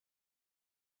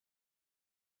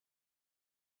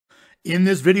In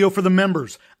this video for the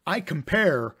members, I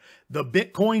compare the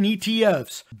Bitcoin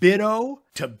ETFs BITO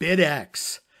to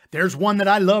BITX. There's one that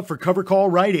I love for cover call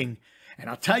writing, and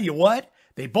I'll tell you what,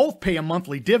 they both pay a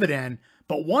monthly dividend,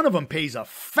 but one of them pays a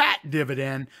fat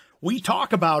dividend. We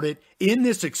talk about it in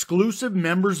this exclusive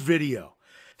members video.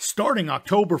 Starting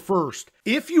October 1st.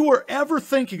 If you were ever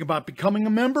thinking about becoming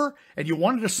a member and you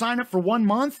wanted to sign up for 1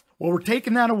 month, well, we're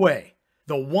taking that away.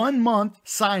 The 1 month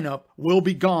sign up will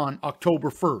be gone October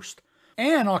 1st.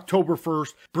 And October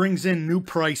 1st brings in new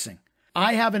pricing.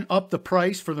 I haven't upped the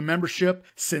price for the membership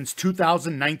since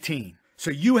 2019.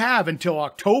 So you have until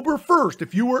October 1st,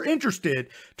 if you were interested,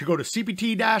 to go to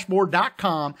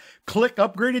cptdashboard.com, click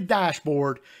Upgraded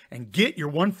Dashboard, and get your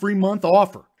 1 free month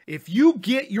offer. If you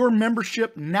get your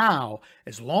membership now,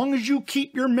 as long as you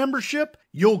keep your membership,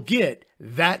 you'll get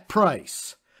that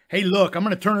price. Hey, look, I'm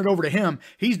going to turn it over to him.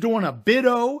 He's doing a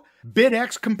BITO,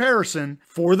 BITX comparison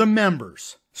for the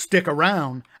members. Stick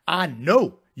around. I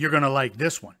know you're going to like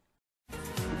this one.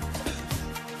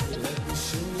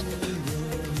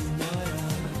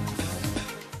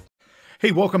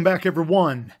 Hey, welcome back,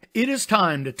 everyone. It is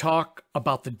time to talk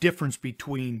about the difference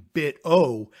between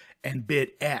BITO and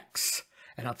BITX.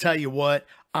 And I'll tell you what,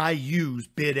 I use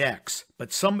BITX,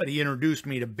 but somebody introduced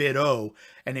me to BITO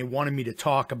and they wanted me to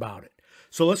talk about it.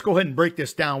 So let's go ahead and break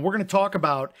this down. We're going to talk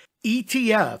about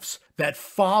ETFs that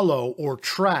follow or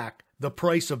track the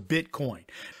price of Bitcoin.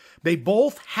 They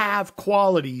both have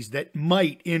qualities that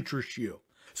might interest you.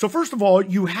 So first of all,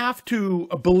 you have to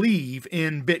believe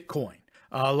in Bitcoin.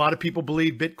 A lot of people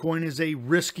believe Bitcoin is a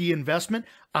risky investment.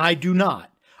 I do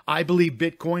not. I believe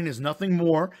Bitcoin is nothing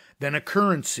more than a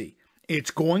currency. It's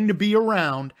going to be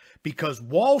around because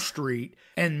Wall Street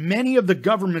and many of the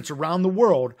governments around the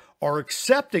world are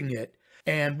accepting it.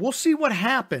 And we'll see what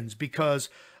happens because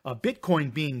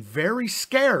Bitcoin being very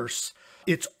scarce,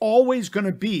 it's always going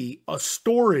to be a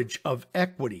storage of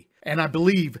equity. And I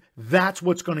believe that's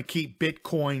what's going to keep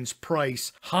Bitcoin's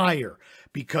price higher.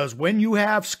 Because when you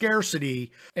have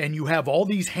scarcity and you have all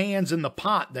these hands in the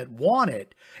pot that want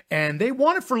it, and they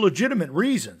want it for legitimate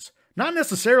reasons, not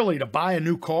necessarily to buy a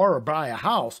new car or buy a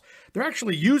house, they're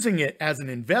actually using it as an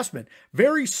investment,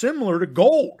 very similar to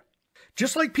gold.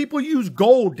 Just like people use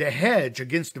gold to hedge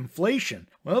against inflation,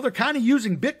 well, they're kind of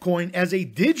using Bitcoin as a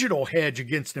digital hedge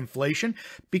against inflation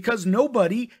because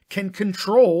nobody can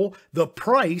control the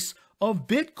price of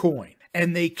Bitcoin.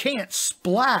 And they can't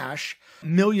splash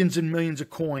millions and millions of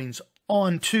coins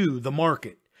onto the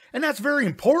market. And that's very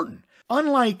important.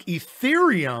 Unlike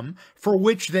Ethereum, for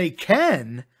which they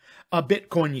can, a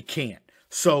Bitcoin you can't.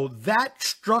 So that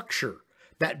structure,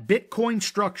 that Bitcoin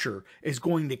structure, is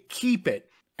going to keep it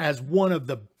as one of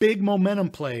the big momentum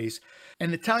plays.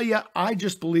 And to tell you, I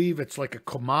just believe it's like a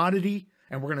commodity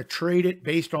and we're going to trade it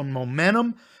based on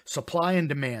momentum, supply and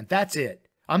demand. That's it.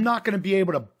 I'm not going to be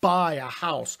able to buy a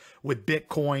house with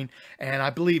Bitcoin, and I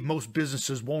believe most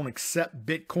businesses won't accept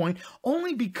Bitcoin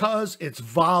only because it's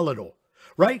volatile,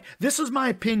 right? This is my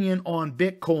opinion on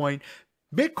Bitcoin.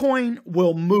 Bitcoin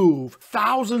will move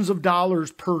thousands of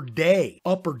dollars per day,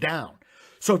 up or down.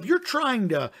 So if you're trying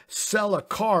to sell a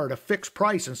car at a fixed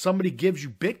price and somebody gives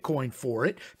you Bitcoin for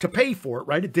it, to pay for it,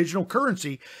 right, a digital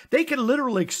currency, they can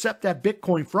literally accept that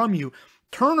Bitcoin from you,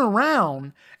 turn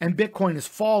around, and Bitcoin has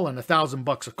fallen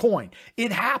 $1,000 a coin.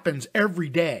 It happens every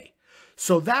day.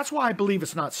 So that's why I believe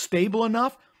it's not stable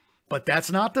enough, but that's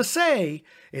not to say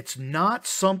it's not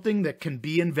something that can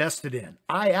be invested in.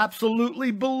 I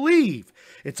absolutely believe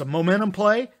it's a momentum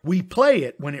play. We play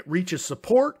it when it reaches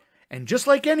support. And just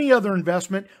like any other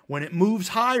investment, when it moves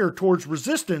higher towards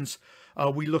resistance,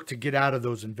 we look to get out of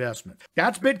those investments.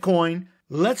 That's Bitcoin.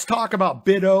 Let's talk about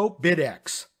BITO,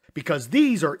 BITX, because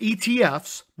these are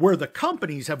ETFs where the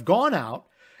companies have gone out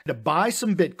to buy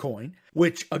some Bitcoin,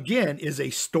 which again is a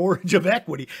storage of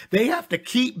equity. They have to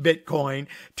keep Bitcoin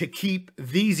to keep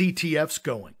these ETFs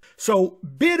going. So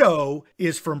BITO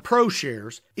is from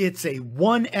ProShares. It's a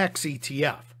 1x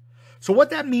ETF. So what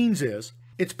that means is,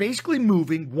 it's basically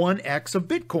moving 1x of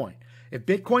Bitcoin. If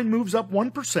Bitcoin moves up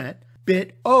 1%,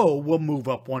 BITO will move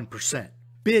up 1%.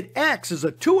 BITX is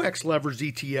a 2x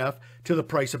leveraged ETF to the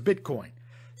price of Bitcoin.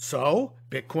 So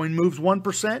Bitcoin moves 1%,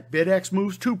 BITX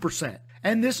moves 2%.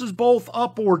 And this is both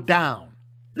up or down.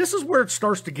 This is where it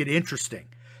starts to get interesting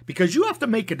because you have to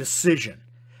make a decision.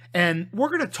 And we're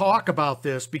going to talk about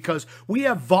this because we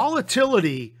have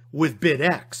volatility with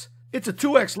BITX. It's a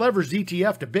 2x leveraged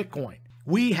ETF to Bitcoin.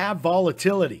 We have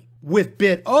volatility. With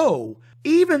BITO,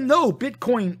 even though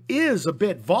Bitcoin is a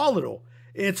bit volatile,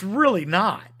 it's really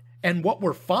not. And what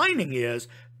we're finding is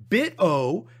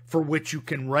BITO, for which you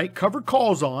can write covered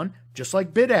calls on, just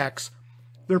like BITX,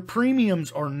 their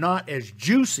premiums are not as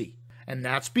juicy. And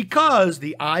that's because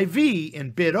the IV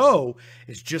in BITO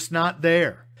is just not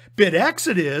there. BITX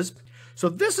it is. So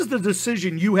this is the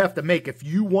decision you have to make if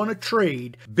you want to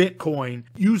trade Bitcoin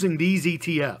using these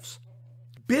ETFs.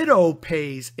 BITO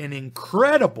pays an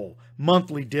incredible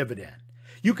monthly dividend.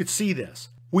 You could see this.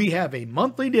 We have a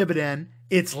monthly dividend.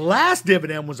 Its last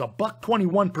dividend was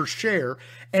 $1.21 per share,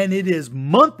 and it is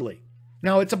monthly.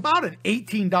 Now, it's about an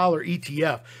 $18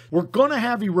 ETF. We're going to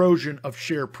have erosion of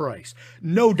share price,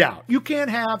 no doubt. You can't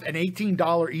have an $18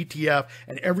 ETF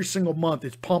and every single month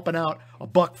it's pumping out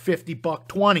 $1.50,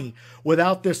 $1.20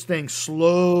 without this thing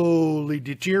slowly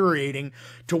deteriorating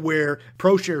to where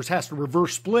ProShares has to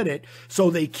reverse split it so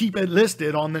they keep it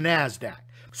listed on the NASDAQ.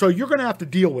 So you're going to have to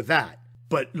deal with that.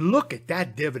 But look at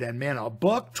that dividend, man,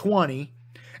 $1.20.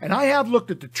 And I have looked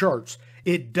at the charts.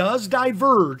 It does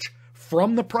diverge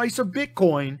from the price of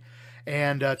Bitcoin,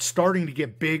 and it's starting to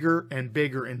get bigger and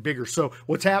bigger and bigger. So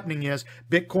what's happening is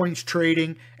Bitcoin's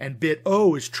trading and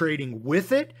BITO is trading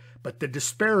with it, but the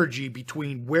disparity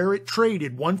between where it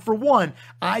traded one for one,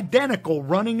 identical,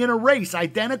 running in a race,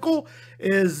 identical,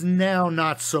 is now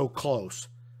not so close.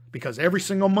 Because every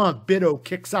single month, BITO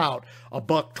kicks out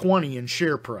 $1.20 in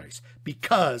share price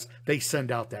because they send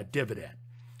out that dividend.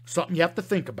 Something you have to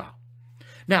think about.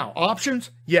 Now, options,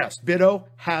 yes, BITO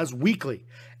has weekly,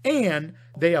 and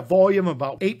they have volume of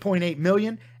about 8.8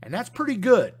 million, and that's pretty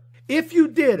good. If you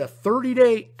did a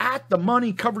 30-day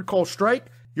at-the-money covered call strike,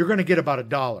 you're going to get about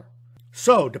 $1.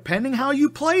 So, depending how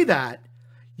you play that,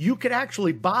 you could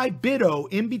actually buy BITO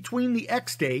in between the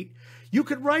X date. You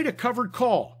could write a covered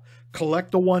call,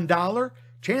 collect the $1.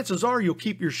 Chances are you'll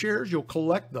keep your shares, you'll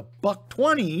collect the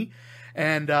 $1.20,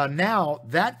 and now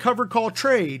that covered call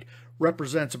trade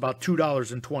represents about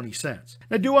 $2.20.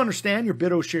 Now, do understand your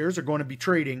BITO shares are going to be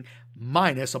trading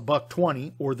minus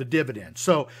 $1.20 or the dividend.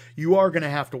 So you are going to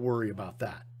have to worry about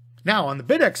that. Now, on the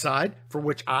BITX side, for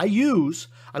which I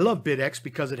love BITX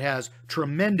because it has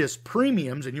tremendous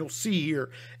premiums, and you'll see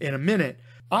here in a minute.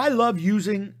 I love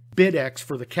using BITX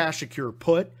for the cash secure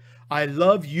put. I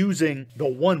love using the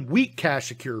 1 week cash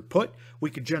secure put.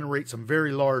 We can generate some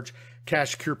very large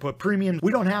cash secure put premiums.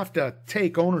 We don't have to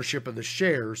take ownership of the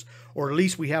shares, or at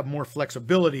least we have more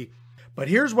flexibility. But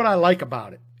here's what I like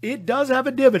about it. It does have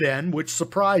a dividend, which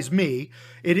surprised me.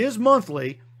 It is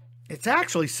monthly. It's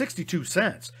actually 62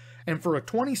 cents. And for a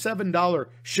 $27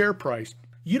 share price,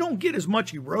 you don't get as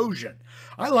much erosion.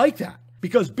 I like that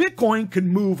because Bitcoin can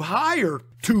move higher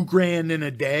 $2,000 in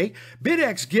a day.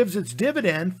 BITX gives its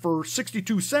dividend for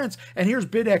 62 cents, and here's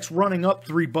BITX running up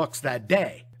 $3 that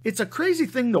day. It's a crazy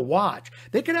thing to watch.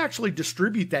 They could actually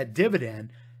distribute that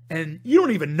dividend and you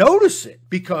don't even notice it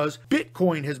because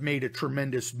Bitcoin has made a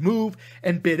tremendous move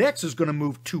and BITX is going to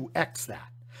move 2x that.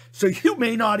 So you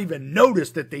may not even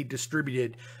notice that they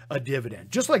distributed a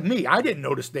dividend. Just like me, I didn't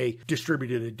notice they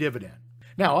distributed a dividend.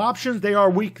 Now, options, they are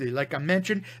weekly. Like I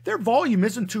mentioned, their volume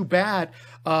isn't too bad,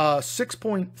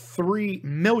 6.3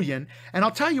 million. And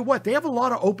I'll tell you what, they have a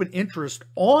lot of open interest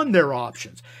on their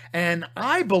options. And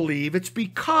I believe it's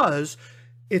because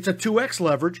it's a 2x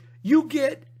leverage. You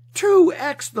get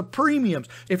 2x the premiums.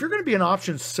 If you're going to be an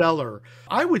options seller,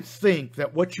 I would think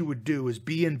that what you would do is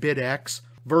be in BITX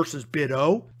versus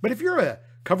BITO. But if you're a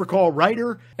cover call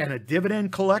writer and a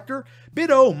dividend collector,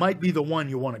 BITO might be the one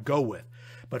you want to go with.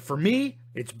 But for me,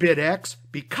 it's BITX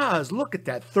because look at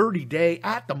that 30-day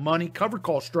at-the-money covered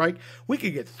call strike. We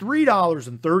could get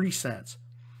 $3.30.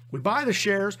 We buy the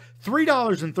shares,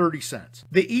 $3.30.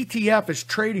 The ETF is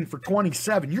trading for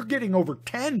 27. You're getting over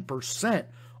 10%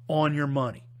 on your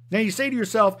money. Now you say to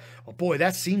yourself, oh boy,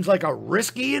 that seems like a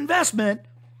risky investment.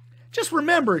 Just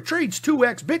remember, it trades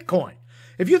 2x Bitcoin.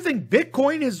 If you think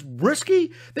Bitcoin is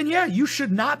risky, then yeah, you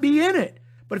should not be in it.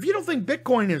 But if you don't think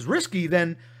Bitcoin is risky,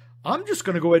 then I'm just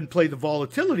going to go ahead and play the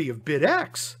volatility of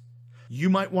BITX.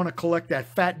 You might want to collect that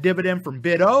fat dividend from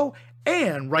BITO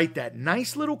and write that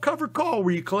nice little covered call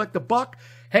where you collect $1.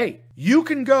 Hey, you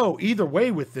can go either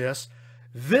way with this.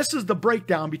 This is the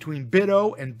breakdown between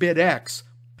BITO and BITX.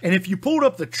 And if you pulled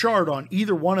up the chart on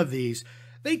either one of these,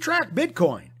 they track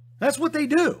Bitcoin. That's what they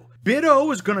do.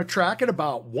 BITO is going to track at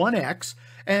about 1x,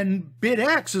 and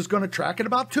BITX is going to track at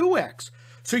about 2x.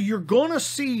 So you're going to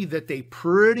see that they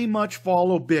pretty much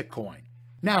follow Bitcoin.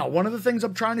 Now, one of the things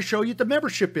I'm trying to show you at the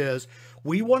membership is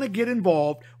we want to get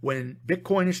involved when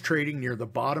Bitcoin is trading near the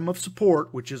bottom of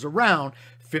support, which is around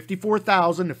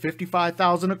 54,000 to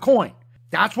 55,000 a coin.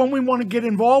 That's when we want to get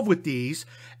involved with these.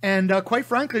 And quite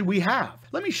frankly, we have.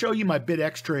 Let me show you my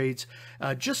BITX trades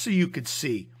just so you could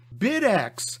see.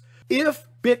 BITX, if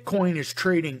Bitcoin is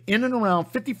trading in and around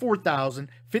 54,000,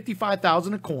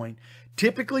 55,000 a coin,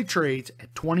 typically trades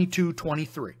at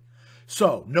 22.23.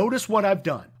 So notice what I've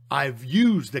done. I've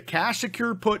used the cash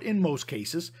secure put in most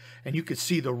cases, and you can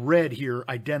see the red here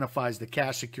identifies the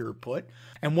cash secure put.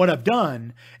 And what I've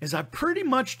done is I pretty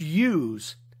much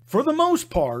use, for the most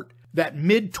part, that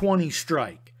mid-20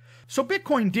 strike. So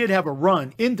Bitcoin did have a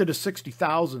run into the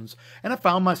 60,000s, and I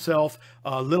found myself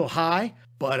a little high,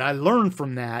 but I learned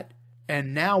from that.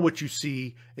 And now what you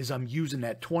see is I'm using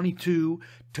that 22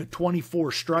 to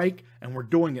 24 strike, and we're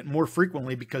doing it more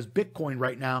frequently because Bitcoin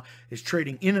right now is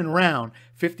trading in and around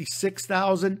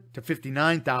 56,000 to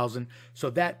 59,000. So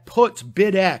that puts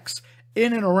BITX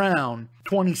in and around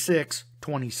 26,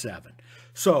 27.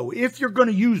 So if you're going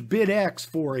to use BITX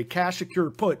for a cash secure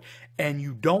put and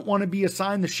you don't want to be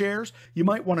assigned the shares, you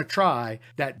might want to try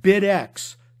that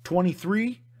BITX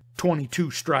 23,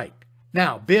 22 strike.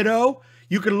 Now, BITO,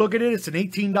 you can look at it, it's an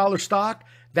 $18 stock.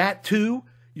 That too,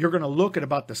 you're going to look at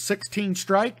about the 16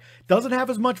 strike. Doesn't have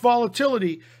as much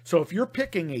volatility. So if you're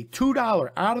picking a $2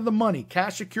 out of the money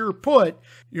cash secure put,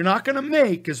 you're not going to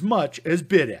make as much as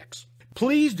BITX.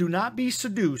 Please do not be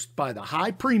seduced by the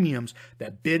high premiums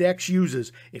that BITX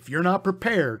uses if you're not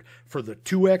prepared for the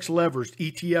 2x leveraged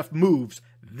ETF moves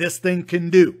this thing can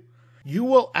do. You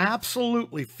will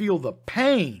absolutely feel the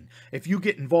pain if you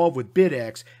get involved with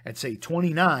BITX at say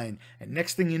 29 and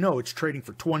next thing you know it's trading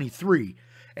for 23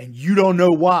 and you don't know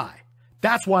why.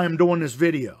 That's why I'm doing this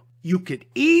video. You could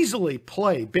easily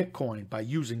play Bitcoin by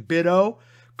using BITO,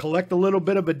 collect a little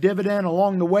bit of a dividend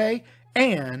along the way,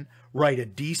 and write a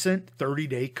decent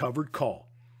 30-day covered call.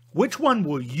 Which one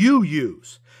will you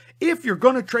use? If you're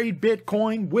going to trade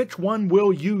Bitcoin, which one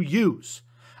will you use?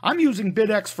 I'm using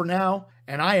BITX for now,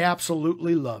 and I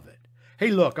absolutely love it.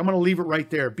 Hey, look, I'm going to leave it right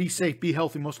there. Be safe, be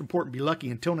healthy, most important, be lucky.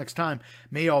 Until next time,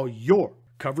 may all your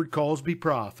covered calls be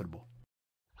profitable.